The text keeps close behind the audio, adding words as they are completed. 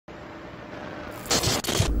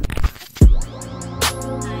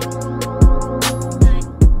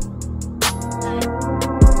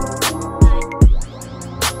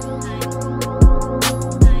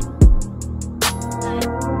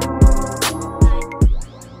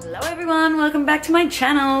welcome back to my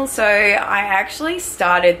channel. So I actually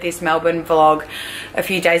started this Melbourne vlog a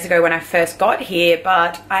few days ago when I first got here,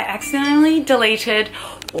 but I accidentally deleted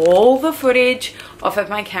all the footage off of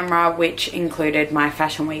my camera, which included my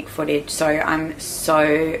Fashion Week footage. So I'm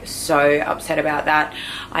so upset about that.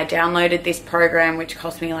 I downloaded this program which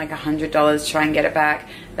cost me like $100 to try and get it back.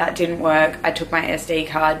 That didn't work. I took my SD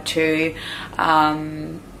card to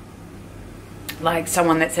like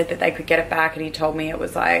someone that said that they could get it back, and he told me it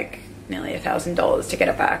was like nearly $1,000 to get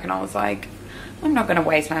it back, and I was like, I'm not gonna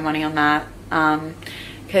waste my money on that,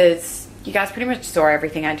 because you guys pretty much saw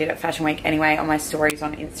everything I did at Fashion Week anyway on my stories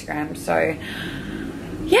on Instagram. So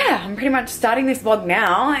yeah, I'm pretty much starting this vlog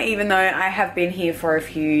now, even though I have been here for a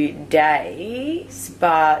few days.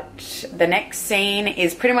 But the next scene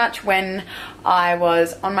is pretty much when I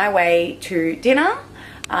was on my way to dinner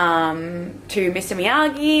to Mr.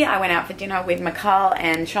 Miyagi. I went out for dinner with Mikal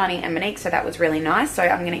and Shani and Monique, so that was really nice. So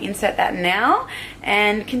I'm going to insert that now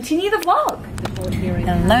and continue the vlog.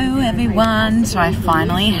 Hello everyone. So I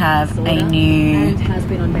finally have a new,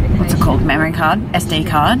 what's it called, memory card, SD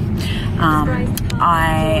card.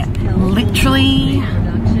 I literally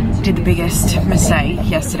did the biggest mistake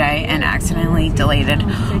yesterday and accidentally deleted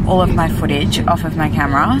all of my footage off of my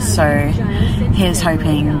camera. So here's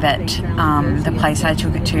hoping that the place I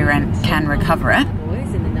took it to can recover it.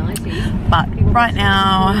 But right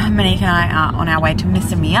now, Monique and I are on our way to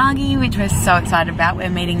Mr. Miyagi, which we're so excited about.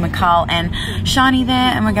 We're meeting Mikal and Shani there,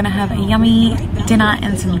 and we're going to have a yummy dinner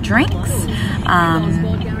and some drinks.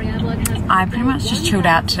 I pretty much just chilled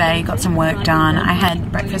out today, got some work done. I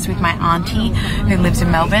had breakfast with my auntie who lives in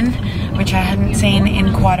Melbourne, which I hadn't seen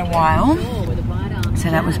in quite a while. So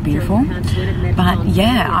that was beautiful. But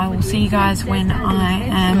yeah, I will see you guys when I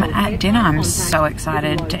am at dinner. I'm so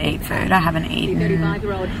excited to eat food. I haven't eaten in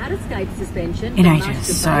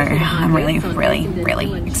ages, so I'm really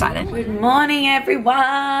excited. Good morning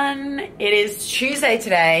everyone. It is Tuesday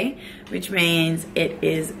today, which means it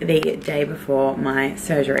is the day before my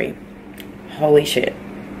surgery. Holy shit,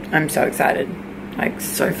 I'm so excited, like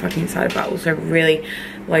so fucking excited, but also really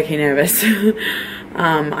low-key nervous.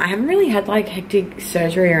 I haven't really had like hectic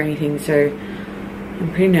surgery or anything, so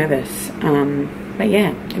I'm pretty nervous, but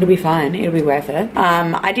yeah, it'll be fine, it'll be worth it.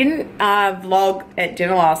 I didn't vlog at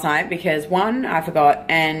dinner last night because one, I forgot,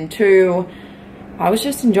 and two, I was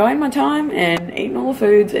just enjoying my time and eating all the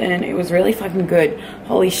foods, and it was really fucking good.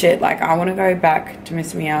 Holy shit, like I want to go back to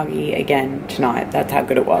Mr. Miyagi again tonight. That's how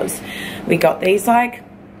good it was. We got these like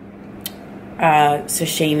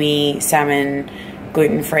sashimi, salmon,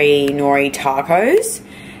 gluten-free nori tacos,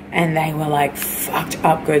 and they were like fucked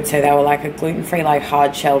up good. So they were like a gluten-free like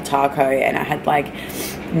hard shell taco, and I had like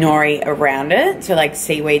nori around it, so like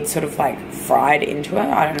seaweed sort of like fried into it,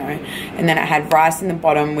 I don't know. And then it had rice in the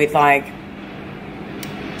bottom with like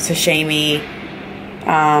sashimi,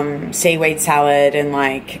 seaweed salad, and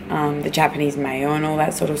like the Japanese mayo and all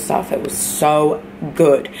that sort of stuff. It was so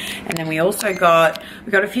good. And then we also got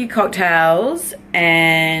a few cocktails,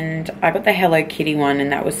 and I got the Hello Kitty one,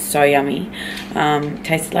 and that was so yummy.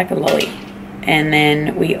 Tasted like a lolly. And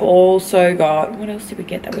then we also got, what else did we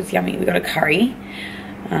get that was yummy? We got a curry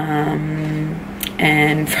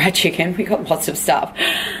and fried chicken. We got lots of stuff.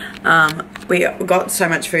 We got so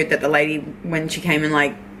much food that the lady, when she came and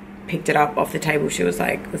like picked it up off the table, she was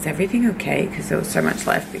like, was everything okay? Because there was so much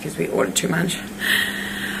left because we ordered too much.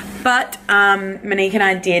 But Monique and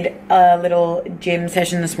I did a little gym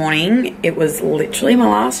session this morning. It was literally my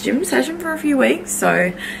last gym session for a few weeks,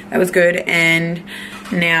 so that was good. And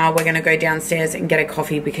now we're gonna go downstairs and get a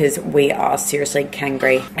coffee because we are seriously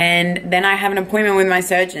cangry. And then I have an appointment with my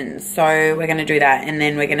surgeon, so we're gonna do that, and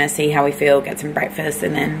then we're gonna see how we feel, get some breakfast,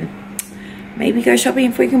 and then maybe go shopping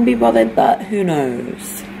if we can be bothered, but who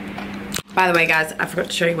knows. By the way guys, I forgot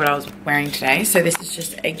to show you what I was wearing today. So this is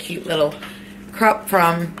just a cute little crop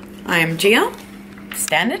from Gia,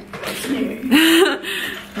 standard.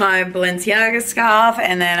 My Balenciaga scarf,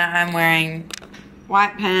 and then I'm wearing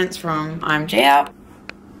white pants from Gia.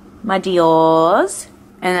 My Dior's,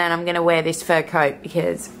 and then I'm gonna wear this fur coat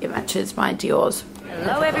because it matches my Dior's.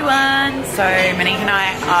 Hello everyone. So Monique and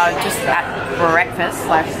I are just at breakfast /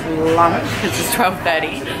 lunch because it's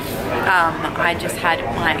 12:30. I just had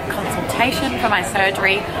my consultation for my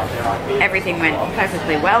surgery. Everything went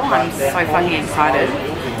perfectly well. I'm so fucking excited.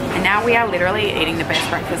 And now we are literally eating the best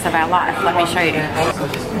breakfast of our life. Let me show you.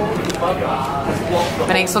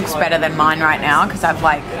 Monique's looks better than mine right now because I've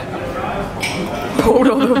like pulled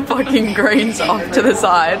all the fucking greens off to the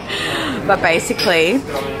side. But basically,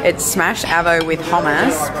 it's smashed avo with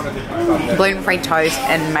hummus, gluten-free toast,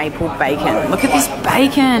 and maple bacon. Look at this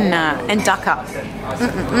bacon and ducker.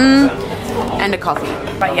 and a coffee.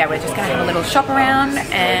 But yeah, we're just gonna have a little shop around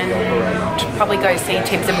and probably go see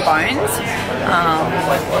Tibbs and Bones,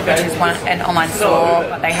 which is an online store,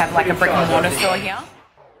 but they have like a brick and mortar store here.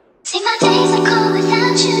 See my days are cold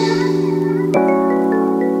without you.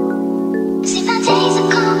 See my days are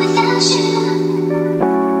cold without you.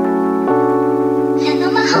 I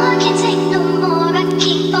know my heart can't take no more. I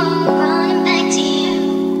keep on running back to you.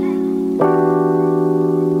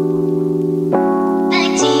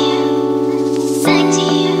 Back to you. Back to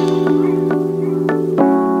you.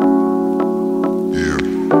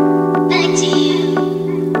 Yeah. Back to you.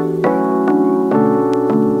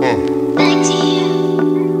 Back to you.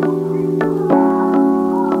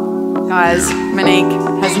 Guys, Monique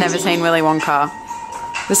has never seen Willy Wonka.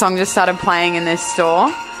 The song just started playing in this store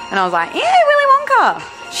and I was like, yeah, Willy Wonka.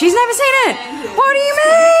 She's never seen it. What do you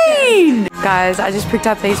mean? Guys, I just picked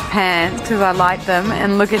up these pants because I like them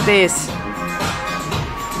and look at this.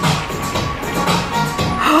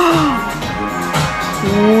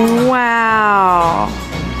 Wow.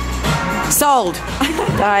 Sold.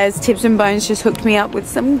 Guys, Tibbs and Bones just hooked me up with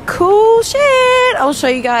some cool shit. I'll show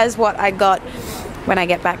you guys what I got when I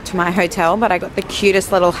get back to my hotel, but I got the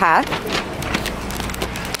cutest little hat.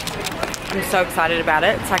 I'm so excited about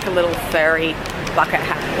it. It's like a little furry bucket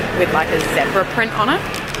hat with like a zebra print on it.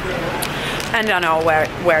 And I know I'll wear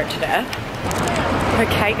it to death.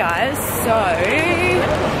 Okay guys, so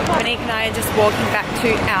Monique and I are just walking back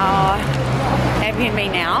to our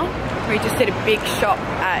Airbnb now. We just did a big shop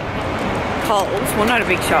at Coles. Well, not a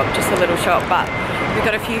big shop, just a little shop, but we've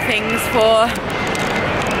got a few things for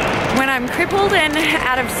when I'm crippled and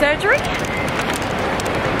out of surgery.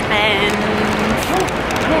 And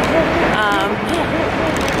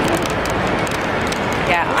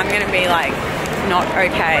yeah, I'm gonna be like not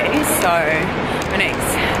okay, so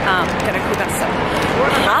Monique's gonna cook us some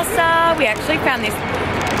pasta. We actually found this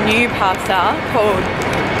new pasta called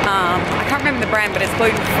I can't remember the brand, but it's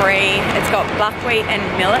gluten-free. It's got buckwheat and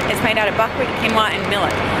millet. It's made out of buckwheat, quinoa and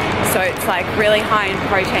millet, so it's like really high in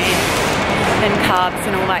protein and carbs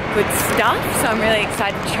and all that good stuff. So I'm really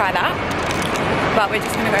excited to try that. But we're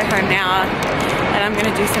just gonna go home now and I'm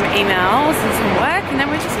gonna do some emails and some work, and then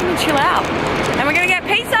we're just gonna chill out. And we're gonna get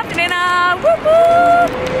pizza for dinner. Woo-hoo!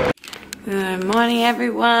 Good morning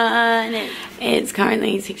everyone. It's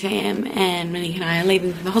currently 6 AM and Monique and I are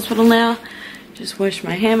leaving for the hospital now. Just washed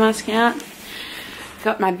my hair mask out.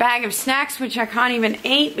 Got my bag of snacks, which I can't even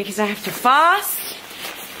eat because I have to fast.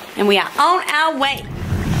 And we are on our way.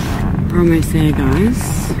 We're almost there,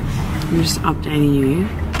 guys. I'm just updating you.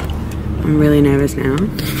 I'm really nervous now.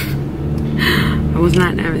 I wasn't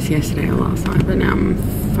that nervous yesterday or last night, but now I'm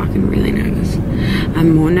fucking really nervous.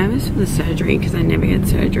 I'm more nervous for the surgery because I never get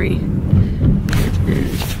surgery.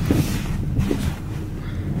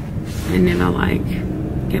 And I never like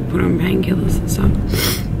get put on painkillers and stuff.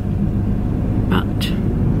 But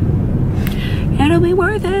it'll be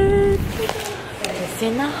worth it. Just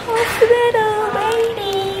in the hospital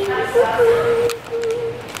waiting.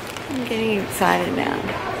 I'm getting excited now.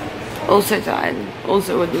 Also tired.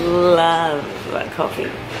 Also would love that coffee.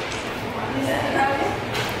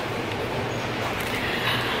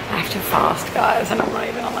 I have to fast, guys, and I'm not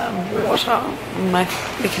even allowed water.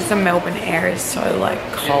 Because the Melbourne air is so like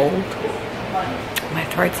cold. My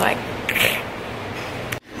throat's like.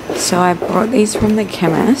 So I brought these from the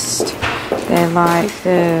chemist. They're like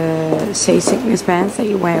the seasickness bands that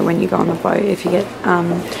you wear when you go on the boat if you get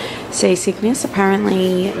seasickness.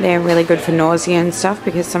 Apparently they're really good for nausea and stuff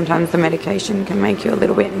because sometimes the medication can make you a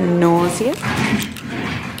little bit nauseous.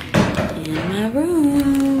 In my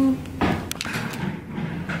room.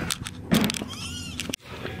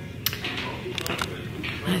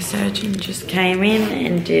 My surgeon just came in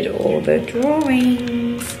and did all the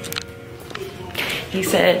drawings. He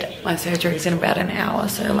said my surgery's in about an hour,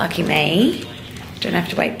 so lucky me. Don't have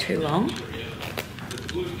to wait too long.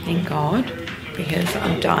 Thank God, because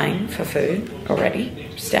I'm dying for food already.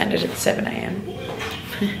 Standard at 7 AM.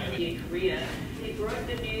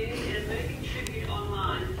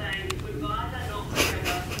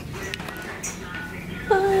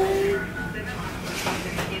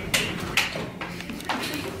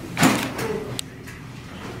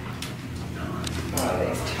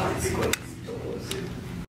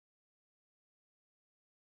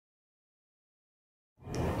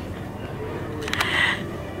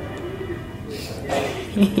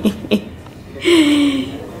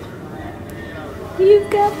 You've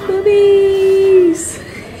got boobies.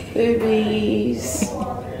 Boobies.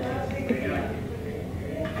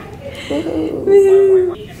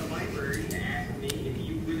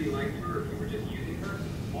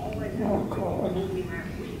 Oh God.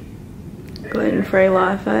 Gluten-free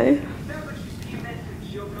life, eh?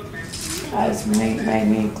 As made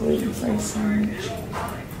me a gluten-free sandwich.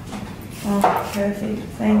 Oh, perfect.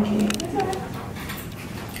 Thank you.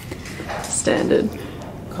 Standard.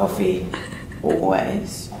 Coffee,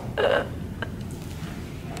 always.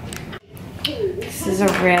 This is a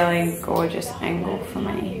really gorgeous angle for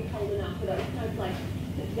me.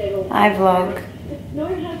 I vlog.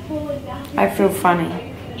 I feel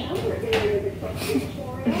funny.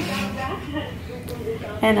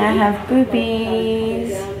 And I have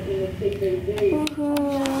boobies.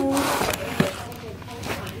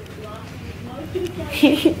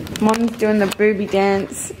 Mom's doing the booby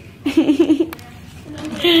dance.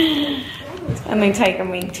 It's only taken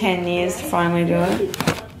me 10 years to finally do it.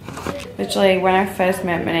 Literally, when I first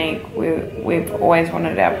met Monique, we've always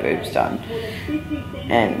wanted our boobs done.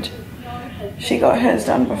 And she got hers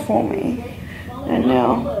done before me. And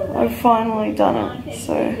now I've finally done it.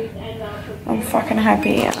 So I'm fucking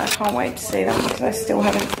happy and I can't wait to see them because I still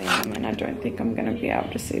haven't seen them and I don't think I'm going to be able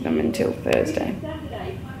to see them until Thursday,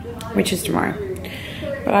 which is tomorrow.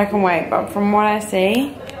 But I can wait. But from what I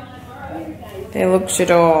see, they look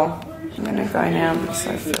shador. I'm going to go now because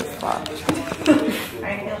I feel fucked.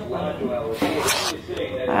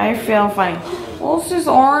 I feel funny. What's this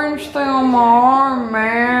orange thing on my arm,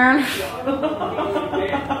 man?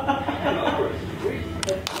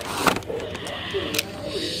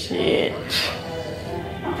 Shit.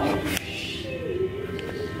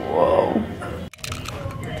 Whoa.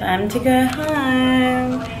 Time to go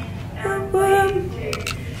home.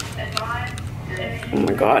 Oh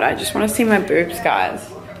my god, I just want to see my boobs, guys.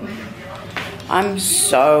 I'm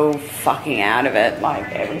so fucking out of it. Like,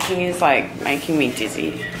 everything is like making me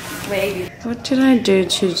dizzy. What did I do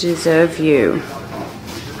to deserve you?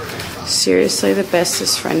 Seriously, the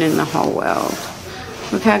bestest friend in the whole world.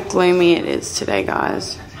 Look how gloomy it is today,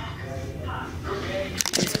 guys.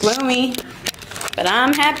 It's gloomy, but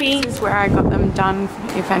I'm happy. This is where I got them done,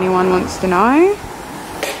 if anyone wants to know.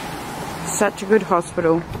 Such a good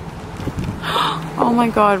hospital. Oh my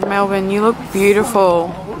god, Melbourne, you look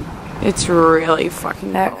beautiful. It's really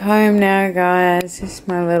fucking back home now, guys. This is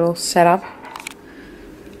my little setup.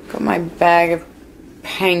 Got my bag of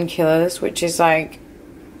painkillers, which is like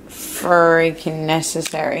freaking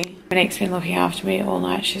necessary. Monique's been looking after me all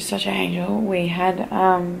night. She's such an angel. We had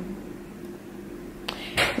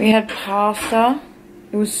pasta.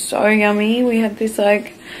 It was so yummy. We had this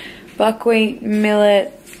like buckwheat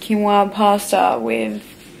millet quinoa pasta with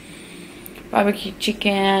barbecue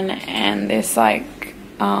chicken and this like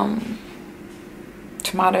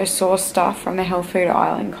tomato sauce stuff from the health food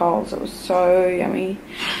aisle in Coles. It was so yummy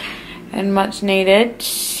and much needed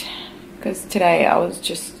because today I was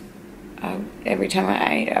just every time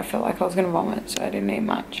I ate I felt like I was gonna vomit, so I didn't eat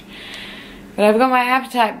much. But I've got my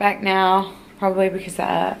appetite back now, probably because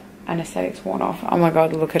the anesthetic's worn off. Oh my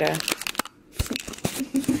god, look at her.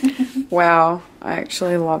 Wow, I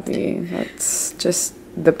actually love you. That's just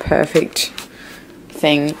the perfect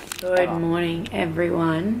thing. Good morning,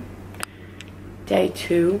 everyone. Day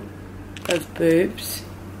 2 of boobs.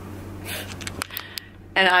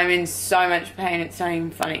 And I'm in so much pain, it's not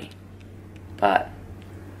even funny. But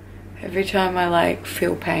every time I like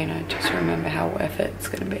feel pain, I just remember how worth it's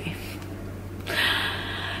gonna be.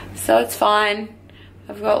 So it's fine.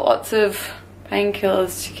 I've got lots of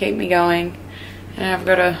painkillers to keep me going. And I've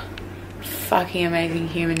got a fucking amazing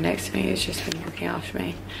human next to me who's just been looking after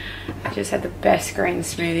me. I just had the best green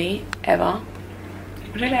smoothie ever.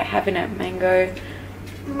 What did I have in it? Mango,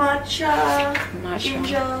 Matcha.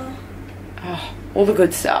 ginger. Oh, all the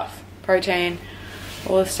good stuff. Protein,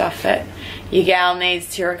 all the stuff that your gal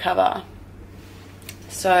needs to recover.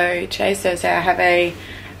 So today's Thursday. I have a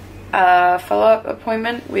follow-up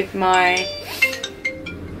appointment with my...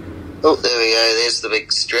 Oh, there we go. There's the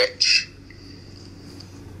big stretch.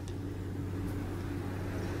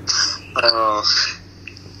 Oh,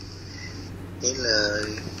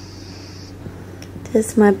 hello.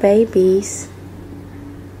 There's my babies.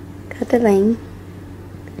 Cuddling.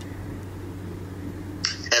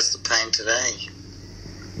 How's the pain today?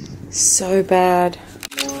 So bad.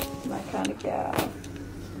 My kind of gal.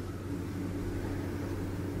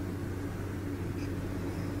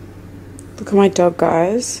 Look at my dog,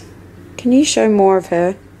 guys. Can you show more of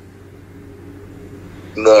her?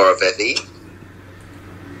 More of Effie.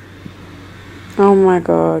 Oh my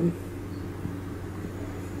god.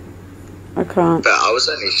 I can't. But I was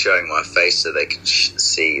only showing my face so they could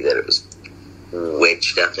see that it was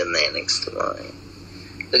wedged up in there next to mine.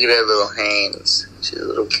 Look at her little hands. She's a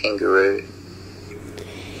little kangaroo.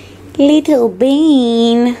 Little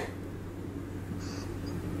bean.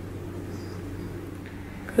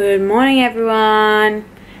 Good morning, everyone.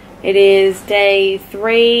 It is day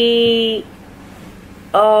 3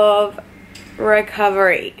 of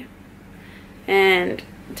recovery. And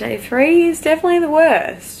day 3 is definitely the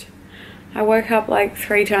worst. I woke up like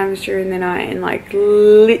 3 times during the night in like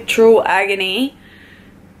literal agony.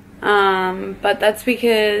 But that's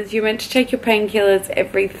because you're meant to take your painkillers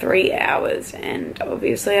every 3 hours, and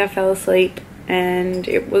obviously I fell asleep and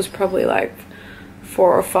it was probably like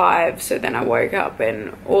 4 or 5, so then I woke up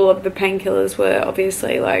and all of the painkillers were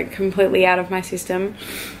obviously like completely out of my system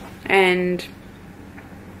and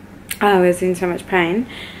I was in so much pain.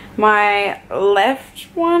 My left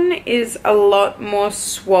one is a lot more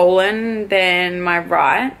swollen than my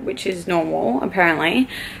right, which is normal apparently.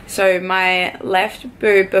 So my left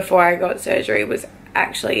boob before I got surgery was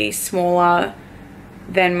actually smaller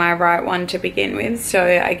than my right one to begin with, so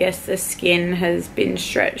I guess the skin has been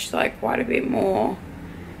stretched like quite a bit more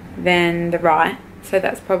than the right, so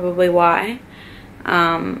that's probably why.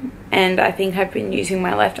 And I think I've been using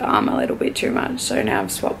my left arm a little bit too much, so now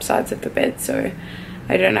I've swapped sides of the bed so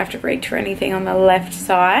I don't have to reach for anything on the left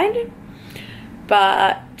side.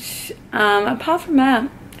 But apart from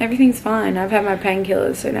that, everything's fine. I've had my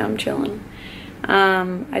painkillers, so now I'm chilling.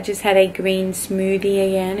 I just had a green smoothie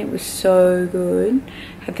again. It was so good.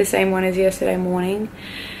 Had the same one as yesterday morning.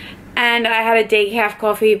 And I had a decaf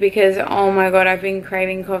coffee because, oh my god, I've been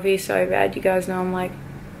craving coffee so bad. You guys know I'm like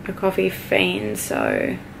a coffee fiend,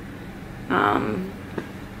 so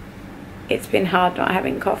it's been hard not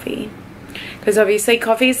having coffee. Because obviously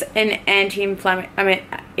coffee's an anti-inflammatory, I mean,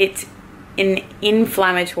 it's an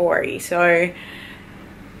inflammatory, so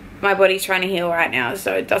my body's trying to heal right now,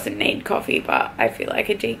 so it doesn't need coffee, but I feel like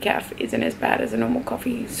a decaf isn't as bad as a normal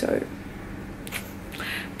coffee, so.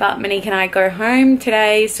 But Monique and I go home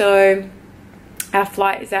today, so our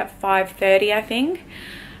flight is at 5:30, I think.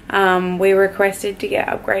 We requested to get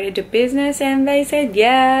upgraded to business and they said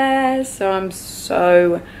yes, so I'm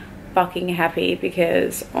so fucking happy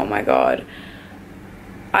because, oh my god,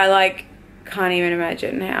 I like can't even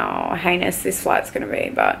imagine how heinous this flight's gonna be,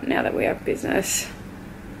 but now that we have business,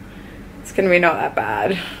 it's gonna be not that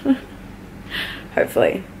bad.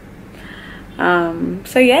 Hopefully.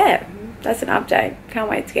 So yeah, that's an update. Can't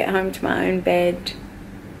wait to get home to my own bed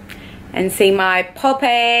and see my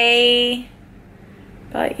Poppy.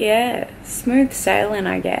 But yeah, smooth sailing,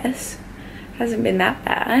 I guess. Hasn't been that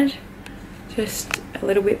bad, just a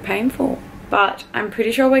little bit painful. But I'm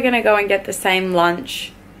pretty sure we're gonna go and get the same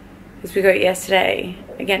lunch as we got yesterday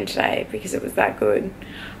again today because it was that good.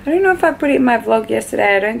 I don't know if I put it in my vlog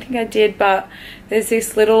yesterday, I don't think I did, but there's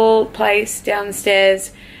this little place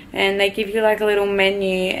downstairs and they give you like a little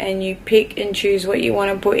menu and you pick and choose what you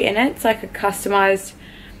want to put in it. It's like a customized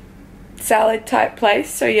salad type place.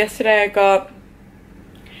 So yesterday I got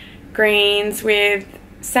greens with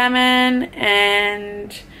salmon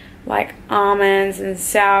and like almonds and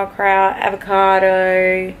sauerkraut,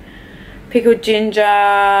 avocado, pickled ginger,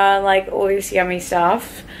 like all this yummy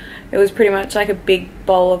stuff. It was pretty much like a big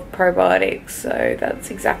bowl of probiotics, so that's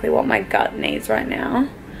exactly what my gut needs right now.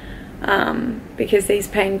 Because these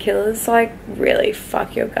painkillers like really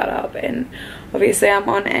fuck your gut up, and obviously I'm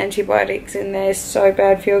on antibiotics and they're so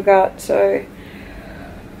bad for your gut, so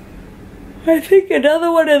I think another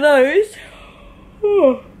one of those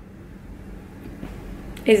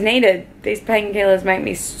is needed. These painkillers make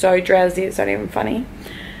me so drowsy, it's not even funny.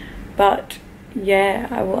 But yeah,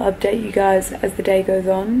 I will update you guys as the day goes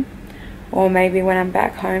on, or maybe when I'm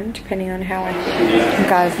back home, depending on how I feel.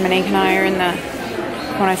 Guys, Monique and I are in the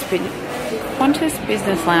Qantas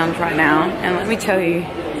Business Lounge right now, and let me tell you,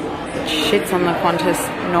 shit's on the Qantas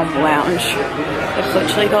normal lounge. They've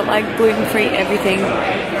literally got like gluten-free everything,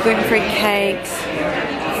 gluten-free cakes,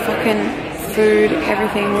 fucking food,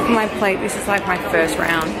 everything. Look at my plate, this is like my first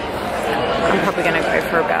round. I'm probably gonna go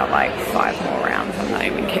for about like 5 more rounds, I'm not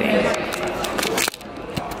even kidding.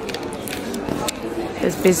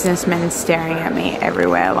 There's businessmen staring at me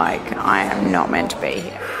everywhere like I am not meant to be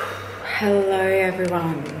here. Hello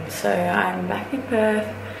everyone, so I'm back in Perth,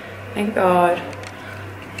 thank God.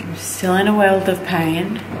 I'm still in a world of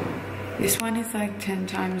pain. This one is like 10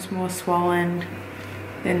 times more swollen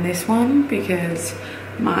than this one because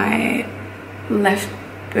my left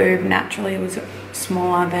boob naturally was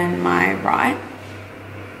smaller than my right,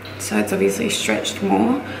 so it's obviously stretched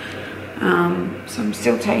more. So I'm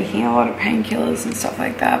still taking a lot of painkillers and stuff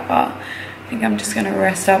like that, but I think I'm just gonna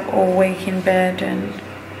rest up all week in bed and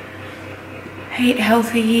eat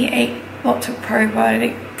healthy, eat lots of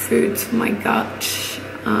probiotic foods for my gut.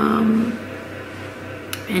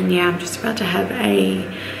 And yeah, I'm just about to have a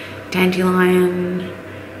dandelion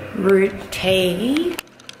root tea.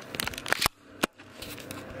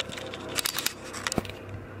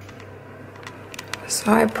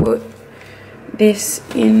 So I put this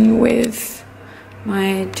in with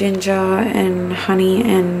my ginger and honey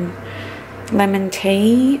and lemon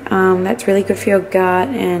tea. That's really good for your gut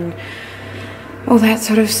and all that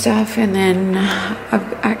sort of stuff. And then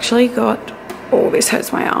I've actually got, oh, this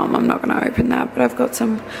hurts my arm, I'm not going to open that, but I've got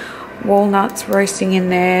some walnuts roasting in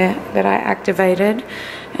there that I activated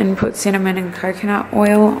and put cinnamon and coconut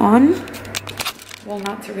oil on.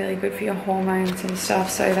 Walnuts are really good for your hormones and stuff,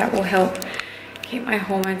 so that will help keep my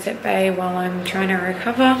hormones at bay while I'm trying to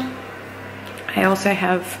recover. I also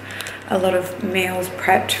have a lot of meals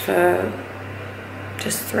prepped for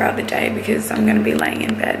just throughout the day because I'm going to be laying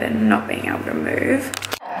in bed and not being able to move.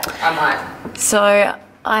 I might. So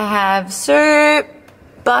I have soup,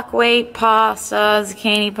 buckwheat pasta,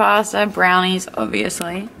 zucchini pasta, brownies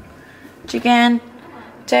obviously, chicken,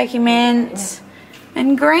 turkey mince,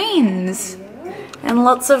 and greens, and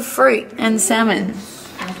lots of fruit and salmon.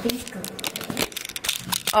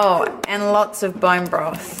 Oh, and lots of bone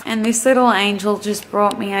broth. And this little angel just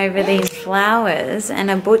brought me over these flowers and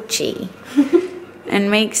a butchie. And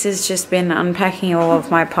Meeks has just been unpacking all of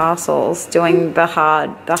my parcels, doing the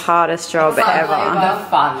hardest job ever.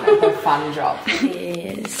 The fun job.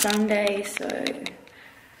 It is Sunday, so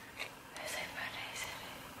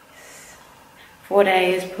 4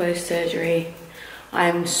 days post surgery.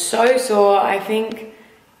 I'm so sore. I think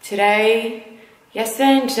yesterday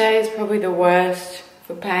and today is probably the worst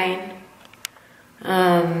for pain.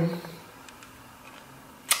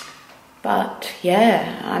 But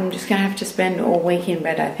yeah, I'm just gonna have to spend all week in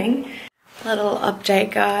bed, I think. Little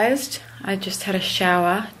update, guys. I just had a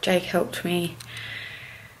shower. Jake helped me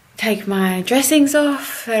take my dressings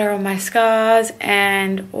off that are on my scars,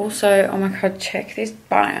 and also, oh my god, check this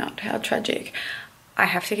bun out. How tragic. I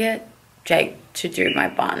have to get Jake to do my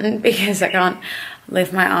bun because I can't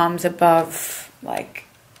lift my arms above like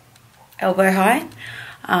elbow height.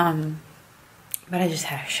 But I just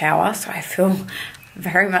had a shower, so I feel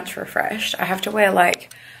very much refreshed. I have to wear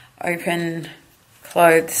like open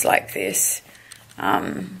clothes like this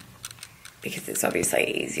because it's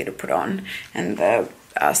obviously easier to put on, and the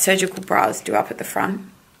surgical bras do up at the front.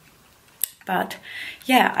 But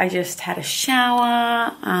yeah, I just had a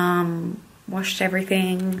shower, washed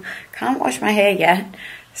everything. Can't wash my hair yet,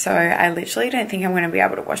 so I literally don't think I'm going to be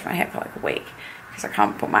able to wash my hair for like a week because I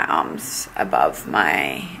can't put my arms above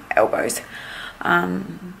my elbows.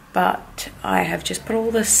 But I have just put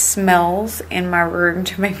all the smells in my room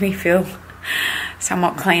to make me feel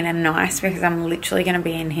somewhat clean and nice because I'm literally going to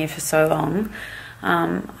be in here for so long.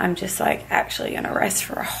 I'm just like actually going to rest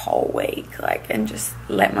for a whole week, like, and just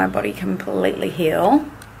let my body completely heal.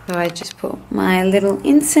 So I just put my little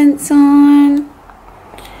incense on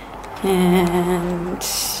and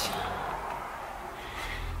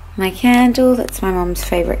my candle. That's my mom's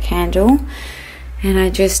favorite candle. And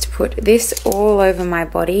I just put this all over my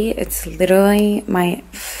body. It's literally my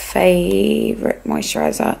favorite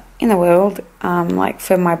moisturizer in the world, like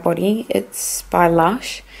for my body. It's by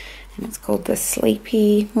Lush, and it's called the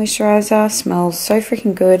Sleepy Moisturizer. Smells so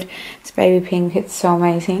freaking good. It's baby pink. It's so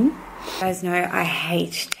amazing. You guys know I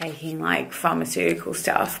hate taking like pharmaceutical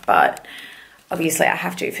stuff, but obviously I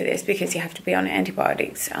have to for this because you have to be on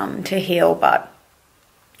antibiotics to heal. But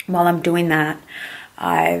while I'm doing that,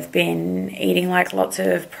 I've been eating like lots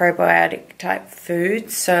of probiotic type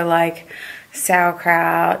foods, so like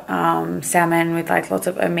sauerkraut, salmon with like lots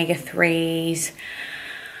of omega-3s,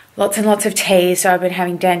 lots and lots of tea. So I've been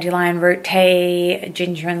having dandelion root tea,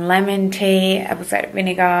 ginger and lemon tea, apple cider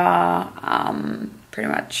vinegar, pretty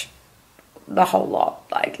much the whole lot,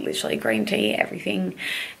 like literally green tea, everything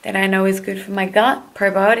that I know is good for my gut,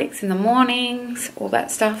 probiotics in the mornings, all that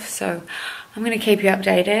stuff. So I'm going to keep you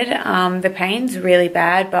updated. The pain's really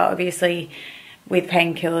bad, but obviously with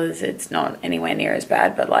painkillers it's not anywhere near as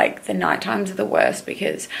bad, but like the night times are the worst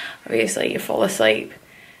because obviously you fall asleep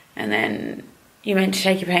and then you're meant to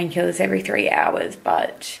take your painkillers every 3 hours,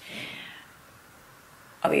 but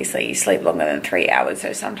obviously you sleep longer than 3 hours,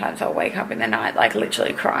 so sometimes I'll wake up in the night like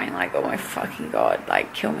literally crying like, oh my fucking god,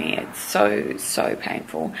 like kill me. It's so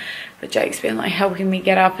painful. But Jake's been like helping me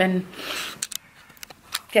get up and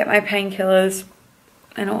get my painkillers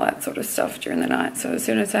and all that sort of stuff during the night. So as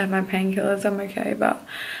soon as I have my painkillers, I'm okay, but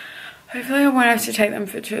hopefully I won't have to take them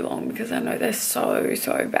for too long because I know they're so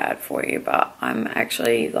bad for you. But I'm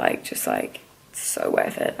actually like just like so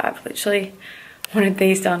worth it. I've literally wanted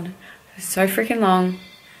these done for so freaking long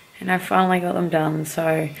and I finally got them done,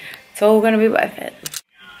 so it's all gonna be worth it.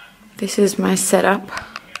 This is my setup.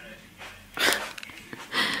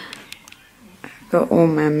 I've got all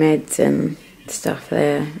my meds and stuff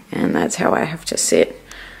there, and that's how I have to sit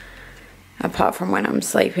apart from when I'm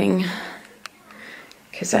sleeping.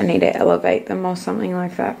 because I need to elevate them or something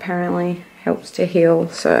like that. Apparently helps to heal.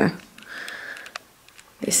 So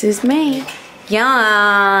this is me. Yum.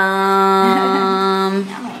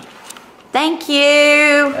 Thank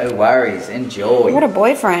you. No worries, enjoy. What a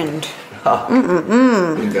boyfriend. Oh,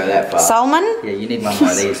 wouldn't go that far. Salmon? Yeah, you need one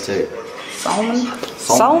more of these too. Salmon?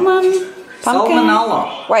 Pumpkin?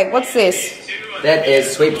 Salmonella. Wait, what's this? That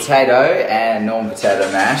is sweet potato and normal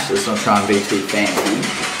potato mash. Let's not try and be too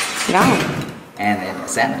fancy. Yum. And then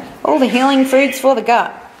salmon. All the healing foods for the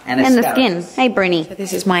gut. And the skin. Hey, Bruni. So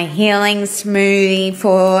this is my healing smoothie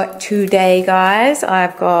for today, guys.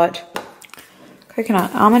 I've got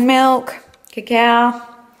coconut almond milk, cacao,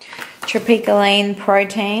 tropicaline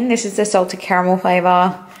protein. This is the salted caramel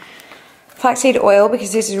flavor. Flaxseed oil,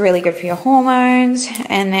 because this is really good for your hormones.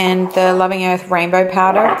 And then the Loving Earth rainbow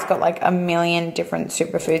powder. It's got like a million different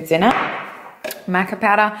superfoods in it. Maca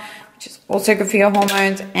powder, which is also good for your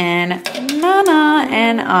hormones. And nana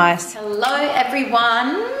and ice. Hello,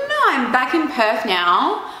 everyone. I'm back in Perth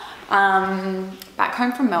now. Back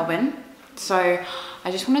home from Melbourne. So I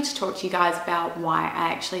just wanted to talk to you guys about why I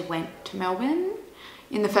actually went to Melbourne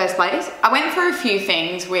in the first place. I went through a few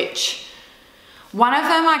things, which one of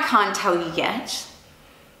them I can't tell you yet,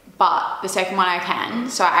 but the second one I can.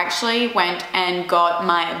 So I actually went and got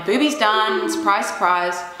my boobies done. Surprise,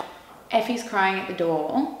 surprise. Effie's crying at the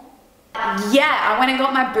door. Yeah, I went and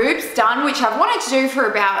got my boobs done, which I've wanted to do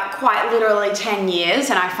for about quite literally 10 years,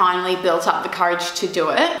 and I finally built up the courage to do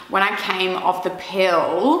it. When I came off the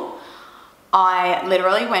pill, I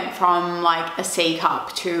literally went from like a C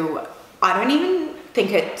cup to, I don't even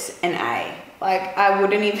think it's an A. Like, I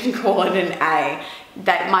wouldn't even call it an A.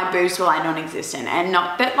 That my boobs were like non-existent, and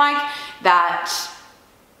not that like that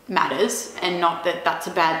matters, and not that that's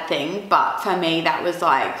a bad thing, but for me that was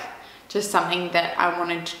like just something that I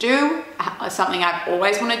wanted to do, something I've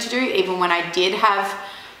always wanted to do. Even when I did have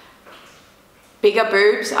bigger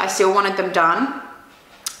boobs, I still wanted them done.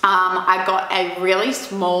 I got a really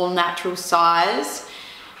small natural size,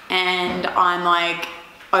 and I'm like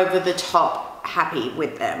over the top happy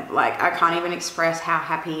with them. Like, I can't even express how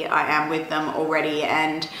happy I am with them already,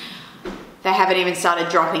 and they haven't even started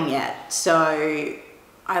dropping yet. So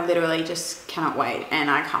I literally just cannot wait,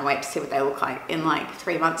 and I can't wait to see what they look like in like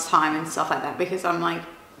 3 months time and stuff like that, because I'm like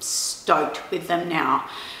stoked with them now.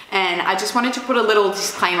 And I just wanted to put a little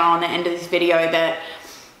disclaimer on the end of this video that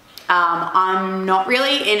I'm not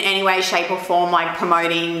really in any way, shape or form like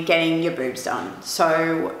promoting getting your boobs done.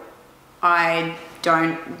 So I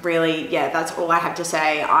don't really, yeah, that's all I have to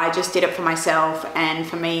say. I just did it for myself and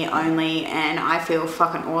for me only, and I feel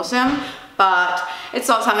fucking awesome. But it's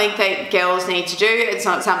not something that girls need to do. It's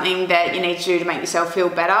not something that you need to do to make yourself feel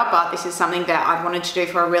better, but this is something that I've wanted to do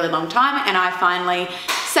for a really long time, and I finally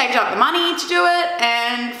saved up the money to do it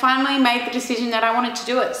and finally made the decision that I wanted to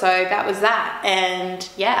do it. So that was that. And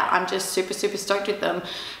yeah, I'm just super, super stoked with them.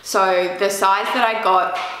 So the size that I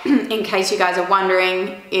got, in case you guys are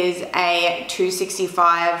wondering, is a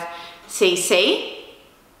 265cc.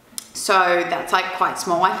 So that's like quite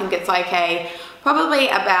small. I think it's like probably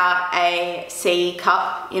about a C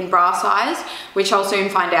cup in bra size, which I'll soon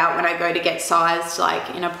find out when I go to get sized like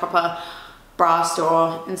in a proper bra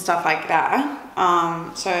store and stuff like that.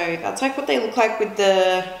 So that's like what they look like with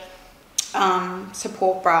the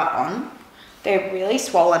support bra on. They're really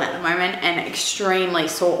swollen at the moment and extremely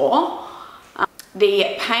sore.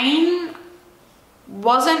 The pain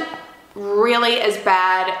wasn't really as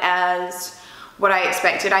bad as what I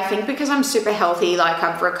expected. I think because I'm super healthy, like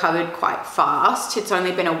I've recovered quite fast. It's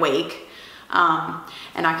only been a week,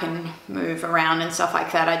 and I can move around and stuff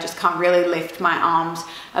like that. I just can't really lift my arms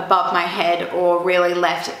above my head or really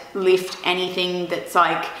lift anything that's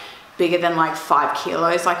like bigger than like 5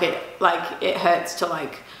 kilos. Like it hurts to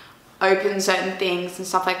like open certain things and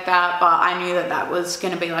stuff like that, but I knew that that was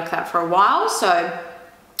going to be like that for a while. So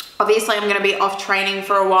obviously I'm going to be off training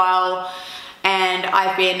for a while, and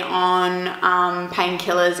I've been on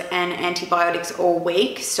painkillers and antibiotics all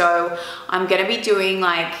week. So I'm going to be doing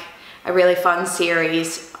like a really fun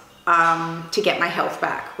series to get my health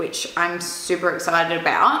back, which I'm super excited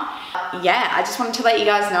about. Yeah, I just wanted to let you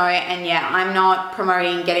guys know, and yeah, I'm not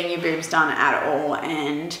promoting getting your boobs done at all,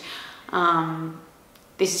 and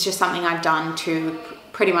this is just something I've done to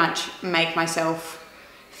pretty much make myself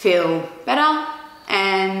feel better.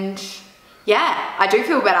 And yeah, I do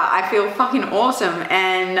feel better. I feel fucking awesome,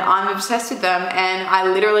 and I'm obsessed with them, and I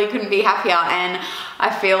literally couldn't be happier. And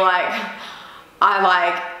I feel like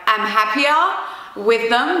I am happier with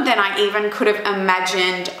them than I even could have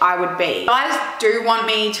imagined I would be. You guys do want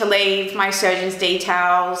me to leave my surgeon's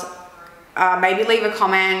details maybe leave a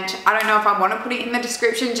comment. I don't know if I want to put it in the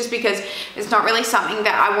description just because it's not really something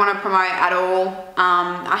that I want to promote at all.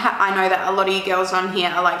 I know that a lot of you girls on here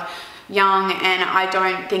are like young, and I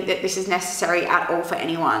don't think that this is necessary at all for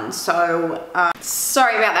anyone. So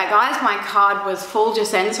sorry about that, guys. My card was full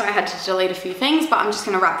just then, so I had to delete a few things, but I'm just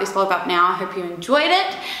going to wrap this vlog up now. I hope you enjoyed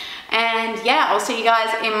it. And yeah, I'll see you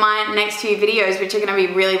guys in my next few videos, which are going to be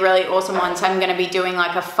really, really awesome ones. I'm going to be doing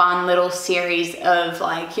like a fun little series of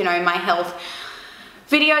like, you know, my health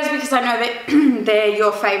videos, because I know that they're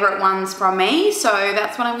your favorite ones from me. So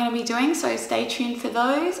that's what I'm going to be doing. So stay tuned for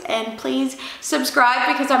those, and please subscribe,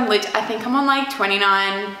 because I think I'm on like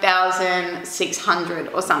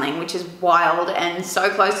 29,600 or something, which is wild, and so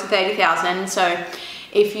close to 30,000. So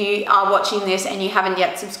if you are watching this and you haven't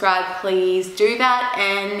yet subscribed, please do that.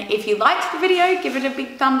 And if you liked the video, give it a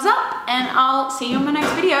big thumbs up, and I'll see you in my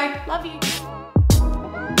next video. Love you.